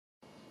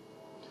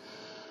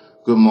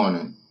Good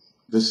morning.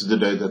 This is the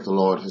day that the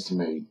Lord has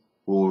made.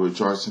 We will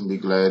rejoice and be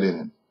glad in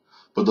it.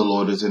 For the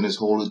Lord is in his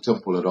holy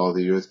temple, let all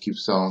the earth keep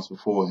silence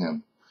before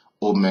him.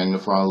 O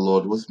magnify the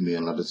Lord with me,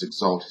 and let us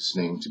exalt his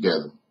name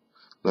together.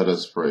 Let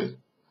us pray.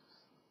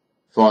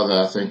 Father,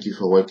 I thank you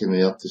for waking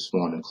me up this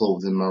morning,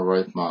 clothed in my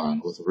right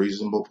mind, with a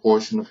reasonable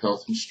portion of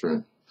health and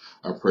strength.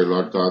 I pray,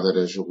 Lord God, that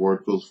as your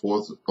word goes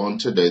forth on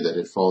today, that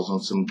it falls on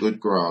some good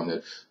ground,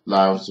 that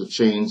lives are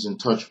changed and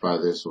touched by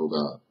this, O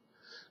God.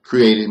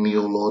 Create in me,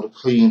 O Lord, a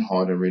clean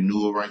heart and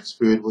renew a right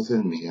spirit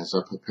within me as I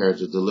prepare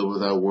to deliver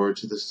thy word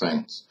to the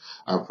saints.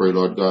 I pray,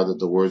 Lord God, that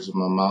the words of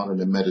my mouth and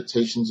the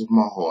meditations of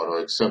my heart are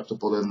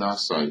acceptable in thy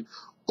sight,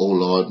 O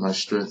Lord, my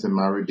strength and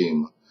my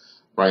redeemer.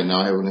 Right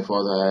now, Heavenly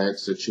Father, I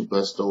ask that you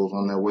bless those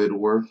on their way to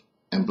work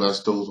and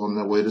bless those on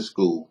their way to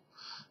school.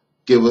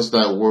 Give us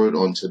thy word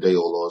on today,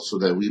 O Lord, so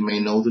that we may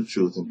know the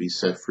truth and be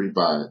set free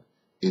by it.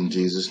 In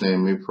Jesus'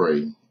 name we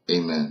pray.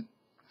 Amen.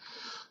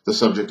 The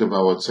subject of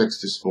our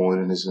text this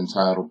morning is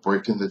entitled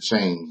Breaking the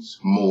Chains,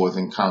 More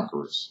Than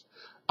Conquerors.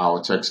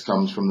 Our text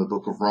comes from the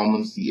book of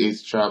Romans, the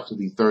 8th chapter,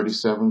 the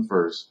 37th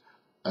verse,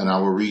 and I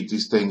will read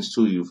these things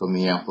to you from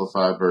the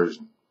Amplified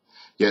Version.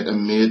 Yet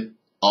amid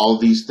all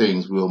these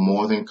things we are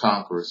more than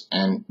conquerors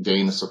and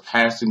gain a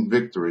surpassing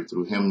victory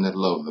through him that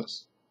loved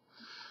us.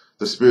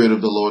 The Spirit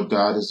of the Lord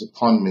God is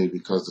upon me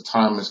because the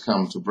time has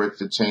come to break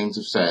the chains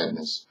of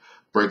sadness,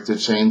 break the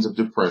chains of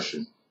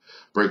depression,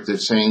 break the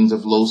chains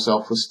of low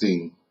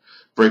self-esteem,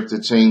 break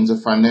the chains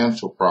of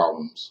financial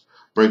problems.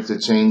 Break the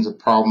chains of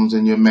problems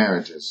in your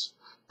marriages.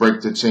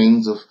 Break the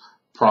chains of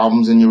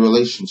problems in your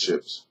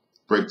relationships.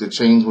 Break the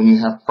chains when you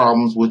have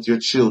problems with your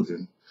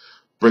children.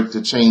 Break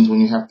the chains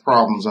when you have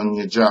problems on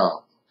your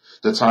job.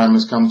 The time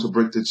has come to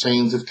break the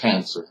chains of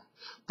cancer.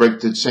 Break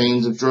the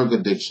chains of drug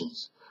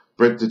addictions.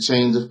 Break the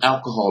chains of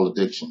alcohol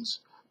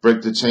addictions.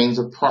 Break the chains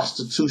of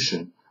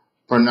prostitution,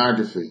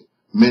 pornography,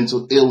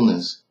 mental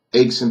illness,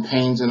 aches and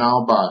pains in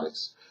our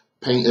bodies.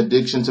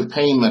 Addiction to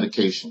pain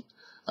medication,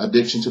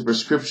 addiction to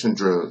prescription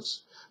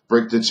drugs,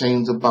 break the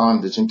chains of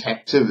bondage and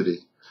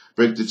captivity,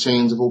 break the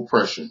chains of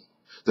oppression.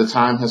 The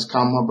time has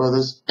come, my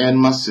brothers and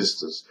my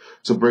sisters,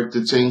 to break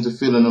the chains of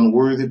feeling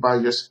unworthy by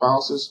your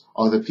spouses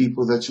or the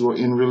people that you are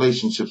in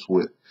relationships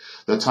with.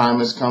 The time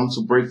has come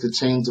to break the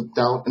chains of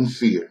doubt and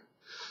fear.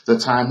 The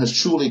time has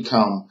truly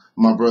come,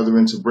 my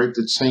brethren, to break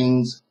the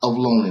chains of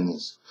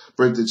loneliness,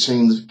 break the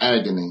chains of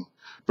agony,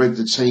 break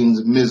the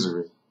chains of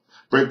misery.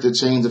 Break the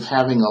chains of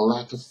having a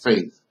lack of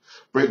faith.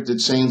 Break the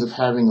chains of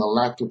having a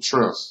lack of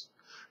trust.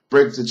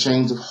 Break the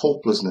chains of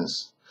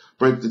hopelessness.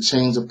 Break the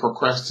chains of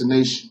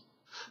procrastination.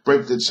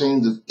 Break the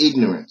chains of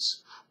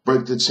ignorance.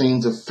 Break the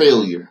chains of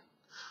failure.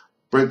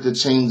 Break the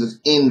chains of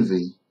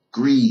envy,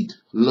 greed,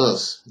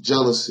 lust,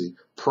 jealousy,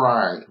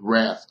 pride,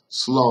 wrath,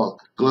 sloth,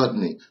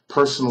 gluttony,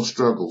 personal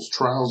struggles,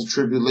 trials and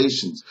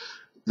tribulations.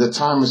 The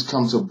time has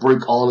come to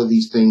break all of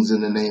these things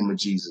in the name of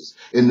Jesus.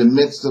 In the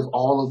midst of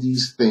all of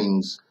these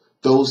things,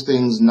 those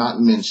things not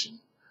mentioned,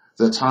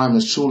 the time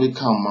has truly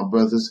come, my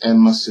brothers and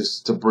my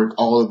sisters, to break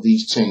all of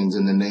these chains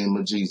in the name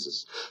of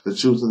Jesus. The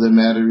truth of the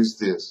matter is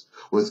this.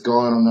 With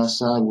God on our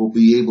side, we'll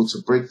be able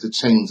to break the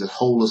chains that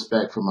hold us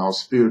back from our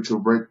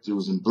spiritual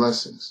breakthroughs and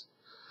blessings.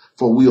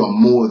 For we are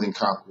more than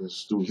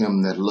conquerors through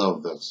him that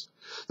loved us.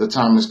 The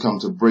time has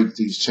come to break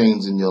these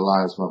chains in your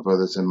lives, my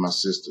brothers and my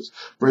sisters.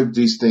 Break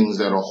these things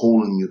that are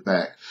holding you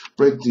back.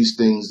 Break these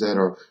things that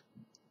are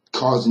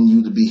causing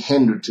you to be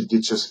hindered to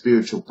get your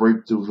spiritual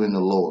breakthrough in the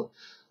Lord.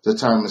 The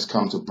time has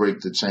come to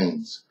break the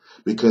chains.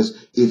 Because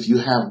if you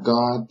have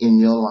God in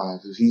your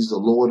life, if he's the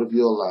Lord of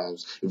your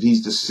lives, if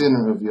he's the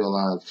center of your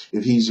lives,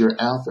 if he's your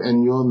Alpha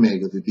and your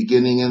Omega, the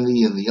beginning and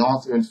the end, the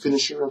author and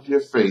finisher of your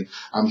faith,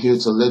 I'm here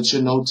to let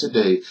you know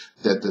today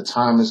that the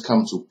time has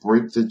come to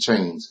break the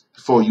chains.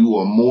 For you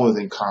are more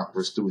than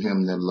conquerors through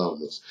him that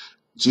loved us.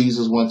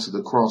 Jesus went to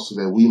the cross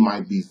so that we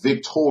might be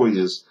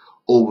victorious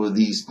over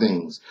these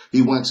things.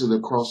 He went to the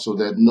cross so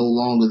that no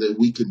longer that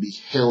we could be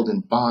held in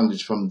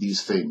bondage from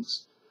these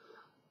things.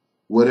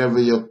 Whatever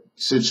your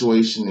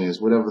situation is,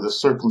 whatever the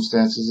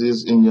circumstances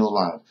is in your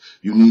life,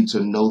 you need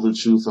to know the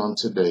truth on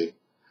today,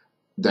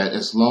 that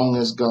as long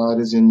as God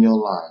is in your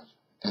life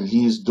and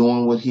he is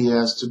doing what he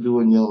has to do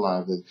in your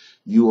life, that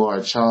you are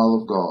a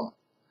child of God,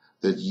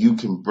 that you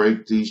can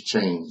break these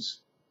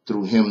chains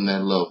through him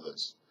that loved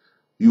us.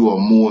 You are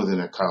more than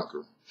a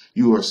conqueror.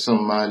 You are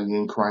somebody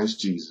in Christ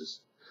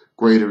Jesus.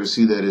 Greater is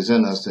he that is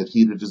in us than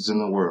he that is in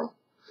the world.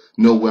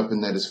 No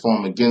weapon that is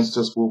formed against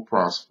us will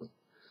prosper.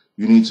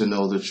 You need to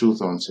know the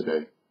truth on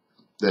today,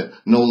 that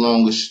no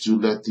longer should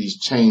you let these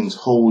chains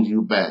hold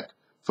you back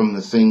from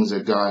the things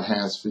that God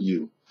has for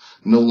you.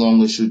 No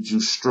longer should you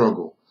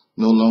struggle.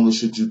 No longer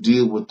should you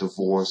deal with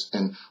divorce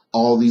and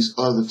all these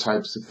other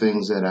types of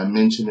things that I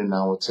mentioned in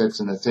our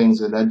text and the things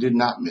that I did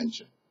not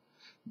mention.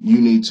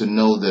 You need to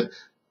know that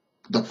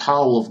the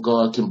power of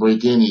God can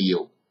break any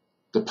yoke.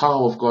 The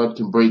power of God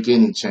can break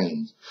any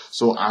chains.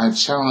 So I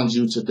challenge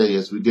you today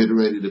as we get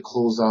ready to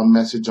close our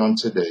message on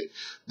today,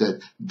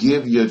 that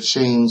give your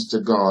chains to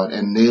God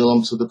and nail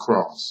them to the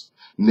cross.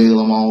 Nail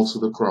them all to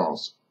the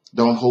cross.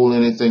 Don't hold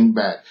anything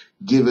back.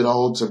 Give it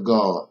all to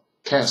God.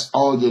 Cast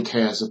all your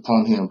cares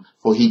upon him,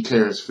 for he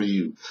cares for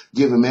you.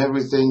 Give him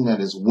everything that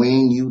is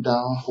weighing you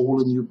down,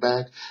 holding you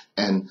back,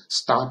 and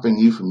stopping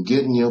you from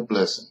getting your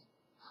blessing.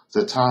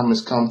 The time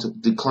has come to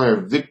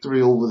declare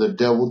victory over the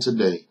devil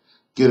today.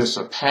 Get a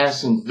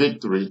surpassing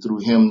victory through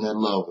him that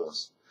loves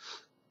us.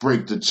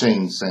 Break the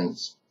chains,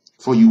 saints,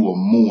 for you are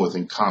more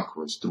than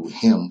conquerors through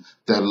him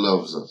that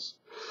loves us.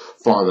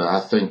 Father,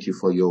 I thank you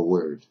for your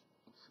word.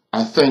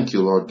 I thank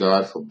you, Lord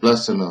God, for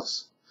blessing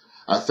us.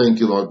 I thank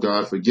you, Lord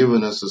God, for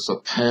giving us a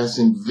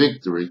surpassing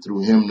victory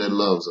through him that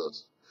loves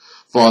us.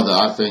 Father,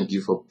 I thank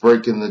you for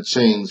breaking the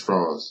chains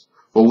for us,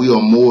 for we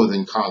are more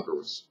than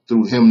conquerors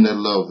through him that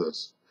loved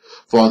us.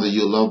 Father,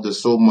 you loved us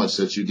so much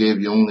that you gave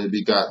your only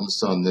begotten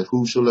Son, that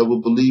whosoever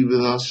believe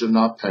in us shall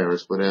not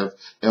perish, but have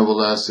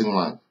everlasting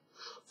life.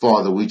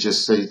 Father, we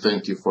just say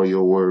thank you for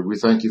your word. We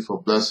thank you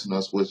for blessing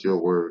us with your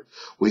word.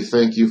 We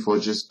thank you for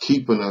just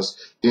keeping us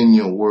in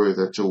your word,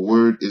 that your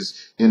word is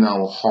in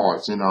our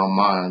hearts, in our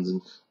minds,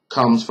 and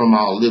comes from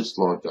our lips,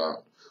 Lord God.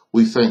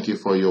 We thank you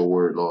for your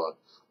word, Lord.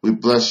 We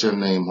bless your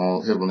name,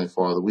 Heavenly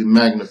Father. We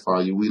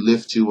magnify you. We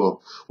lift you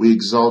up. We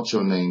exalt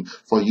your name.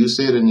 For you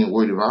said in your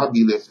word, if I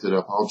be lifted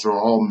up, I'll draw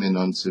all men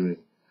unto me.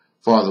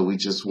 Father, we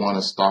just want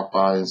to stop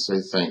by and say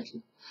thank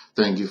you.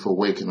 Thank you for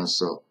waking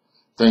us up.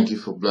 Thank you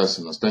for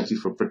blessing us. Thank you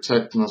for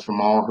protecting us from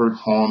all hurt,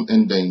 harm,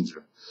 and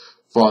danger.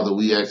 Father,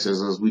 we ask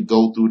as we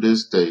go through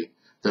this day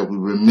that we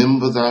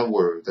remember thy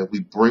word, that we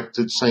break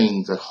the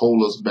chains that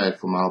hold us back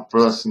from our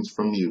blessings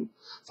from you.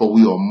 For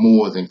we are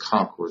more than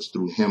conquerors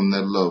through him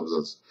that loves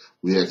us.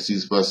 We ask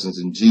these blessings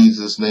in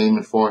Jesus' name,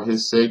 and for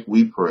his sake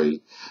we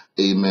pray.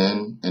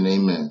 Amen and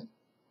amen.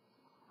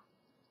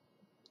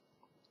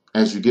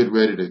 As you get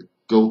ready to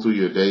go through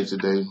your day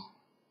today,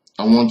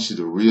 I want you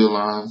to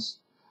realize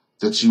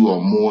that you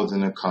are more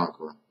than a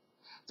conqueror.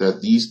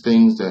 That these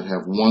things that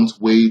have once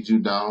weighed you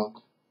down,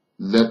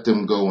 let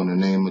them go in the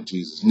name of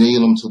Jesus.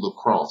 Nail them to the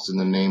cross in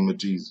the name of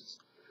Jesus.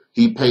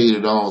 He paid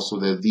it all so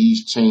that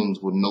these chains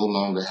would no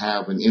longer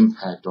have an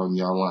impact on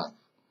your life.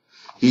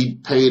 He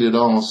paid it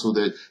all so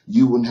that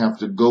you wouldn't have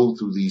to go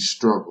through these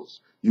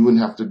struggles. You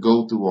wouldn't have to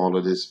go through all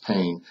of this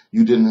pain.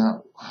 You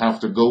didn't have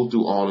to go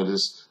through all of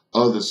this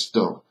other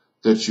stuff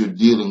that you're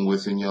dealing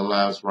with in your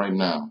lives right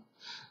now.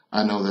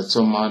 I know that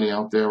somebody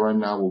out there right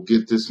now will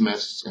get this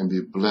message and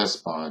be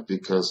blessed by it,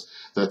 because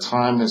the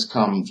time has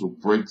come to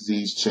break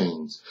these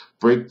chains,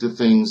 break the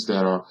things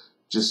that are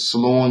just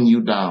slowing you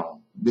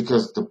down.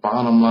 Because the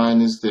bottom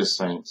line is this,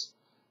 saints,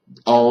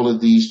 all of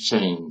these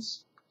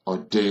chains are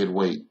dead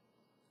weight,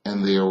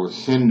 and they will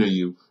hinder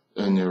you,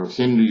 and they will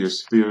hinder your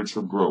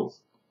spiritual growth.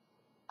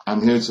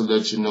 I'm here to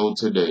let you know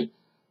today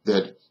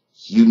that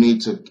you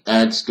need to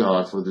ask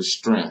God for the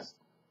strength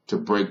to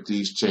break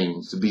these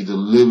chains, to be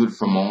delivered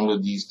from all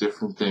of these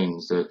different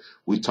things that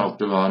we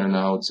talked about in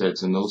our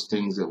text and those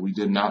things that we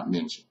did not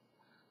mention.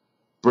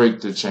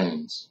 Break the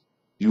chains.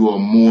 You are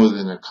more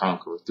than a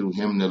conqueror through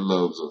him that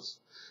loves us.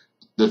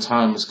 The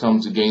time has come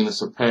to gain a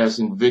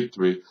surpassing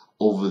victory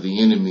over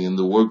the enemy and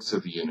the works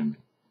of the enemy.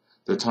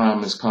 The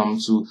time has come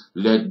to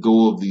let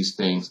go of these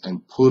things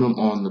and put them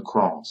on the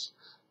cross.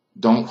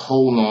 Don't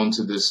hold on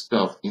to this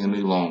stuff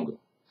any longer,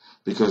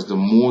 because the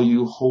more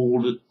you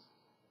hold it,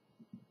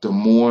 the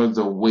more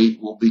the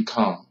weight will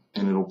become,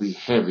 and it'll be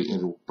heavy, and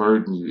it'll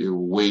burden you, it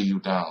will weigh you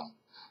down.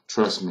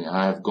 Trust me,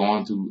 I have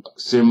gone through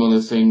similar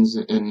things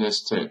in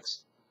this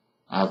text.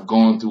 I've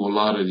gone through a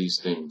lot of these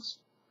things,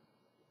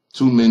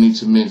 too many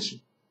to mention.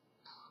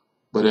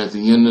 But at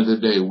the end of the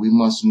day, we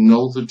must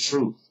know the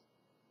truth,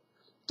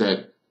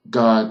 that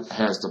God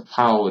has the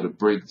power to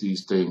break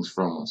these things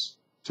from us,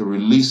 to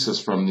release us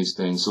from these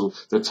things. So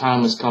the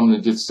time has come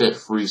to get set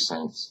free,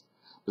 saints.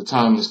 The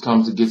time has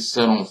come to get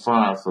set on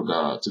fire for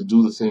God, to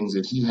do the things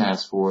that he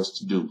has for us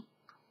to do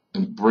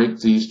and break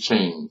these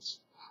chains,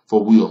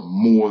 for we are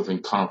more than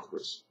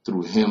conquerors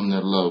through him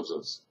that loves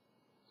us.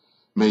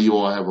 May you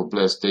all have a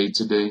blessed day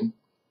today.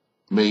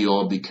 May you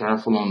all be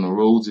careful on the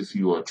roads if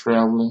you are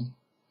traveling.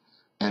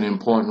 And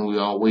important, we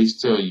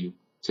always tell you,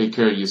 take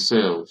care of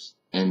yourselves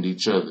and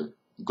each other.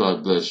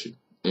 God bless you.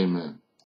 Amen.